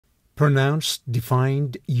Pronounced,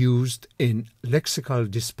 defined, used in Lexical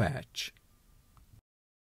dispatch.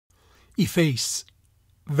 Efface.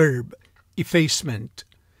 Verb. Effacement.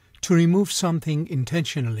 To remove something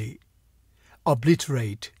intentionally.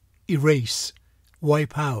 Obliterate. Erase.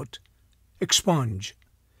 Wipe out. Expunge.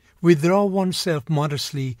 Withdraw oneself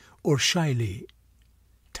modestly or shyly.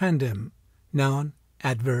 Tandem. Noun,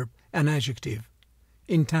 adverb, and adjective.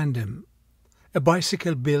 In tandem. A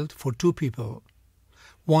bicycle built for two people,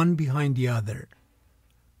 one behind the other.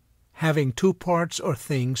 Having two parts or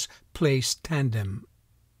things placed tandem.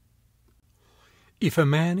 If a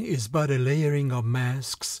man is but a layering of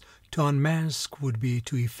masks, to unmask would be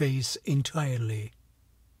to efface entirely.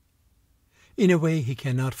 In a way he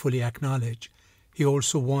cannot fully acknowledge, he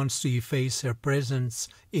also wants to efface her presence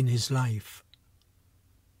in his life.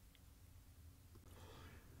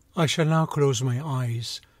 I shall now close my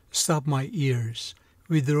eyes, stop my ears,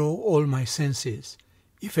 withdraw all my senses,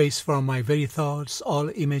 efface from my very thoughts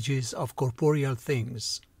all images of corporeal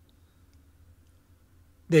things.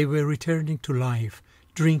 They were returning to life,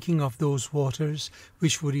 drinking of those waters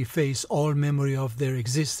which would efface all memory of their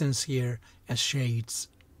existence here as shades.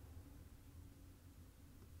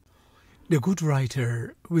 The good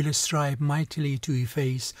writer will strive mightily to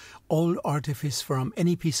efface all artifice from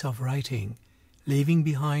any piece of writing, leaving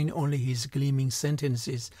behind only his gleaming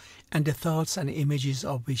sentences and the thoughts and images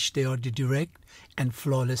of which they are the direct and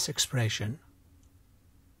flawless expression.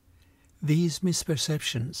 These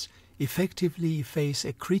misperceptions effectively efface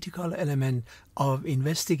a critical element of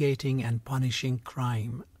investigating and punishing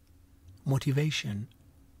crime: motivation.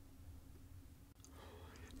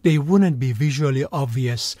 They wouldn't be visually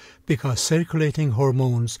obvious because circulating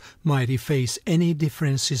hormones might efface any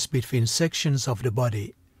differences between sections of the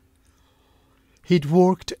body. He'd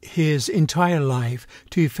worked his entire life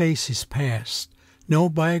to efface his past, no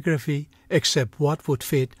biography except what would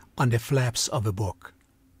fit on the flaps of a book.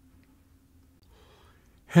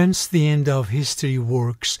 Hence the end of history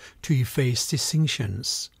works to efface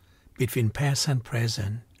distinctions between past and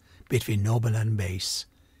present, between noble and base,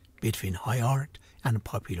 between high art and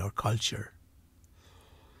popular culture.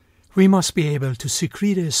 We must be able to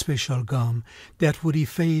secrete a special gum that would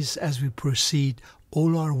efface as we proceed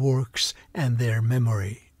all our works and their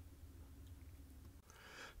memory.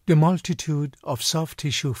 The multitude of soft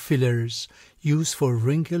tissue fillers used for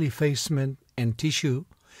wrinkle effacement and tissue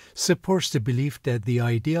supports the belief that the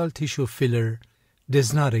ideal tissue filler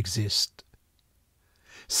does not exist.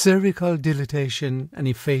 Cervical dilatation and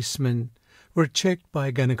effacement were checked by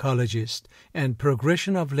gynecologists, and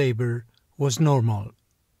progression of labor was normal.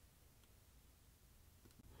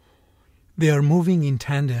 They are moving in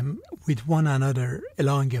tandem with one another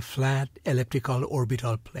along a flat elliptical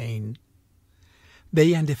orbital plane.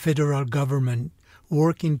 They and the federal government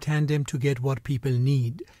work in tandem to get what people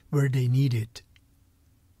need where they need it.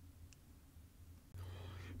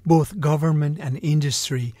 Both government and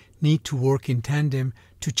industry need to work in tandem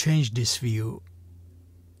to change this view.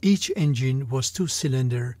 Each engine was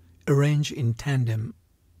two-cylinder, arranged in tandem.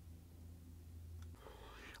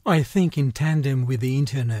 I think in tandem with the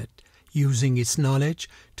Internet, using its knowledge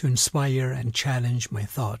to inspire and challenge my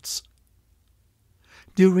thoughts.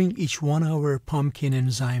 During each 1-hour pumpkin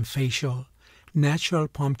enzyme facial, natural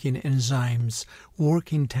pumpkin enzymes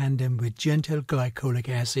work in tandem with gentle glycolic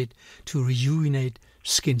acid to rejuvenate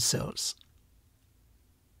skin cells.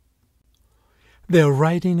 They are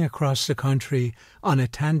riding across the country on a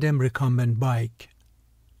tandem recumbent bike.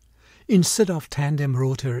 Instead of tandem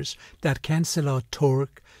rotors that cancel out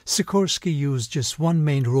torque, Sikorsky used just one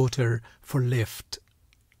main rotor for lift.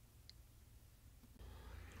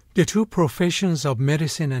 The two professions of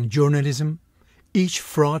medicine and journalism, each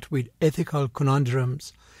fraught with ethical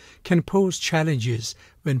conundrums, can pose challenges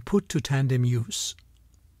when put to tandem use.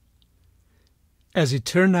 As it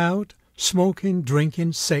turned out, smoking,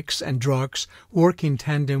 drinking, sex, and drugs work in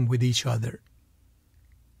tandem with each other.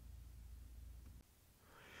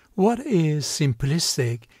 What is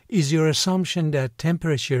simplistic is your assumption that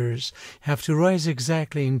temperatures have to rise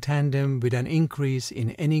exactly in tandem with an increase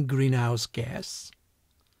in any greenhouse gas.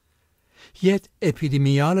 Yet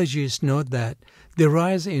epidemiologists note that the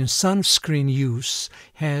rise in sunscreen use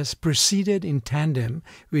has proceeded in tandem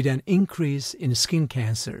with an increase in skin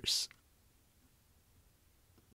cancers.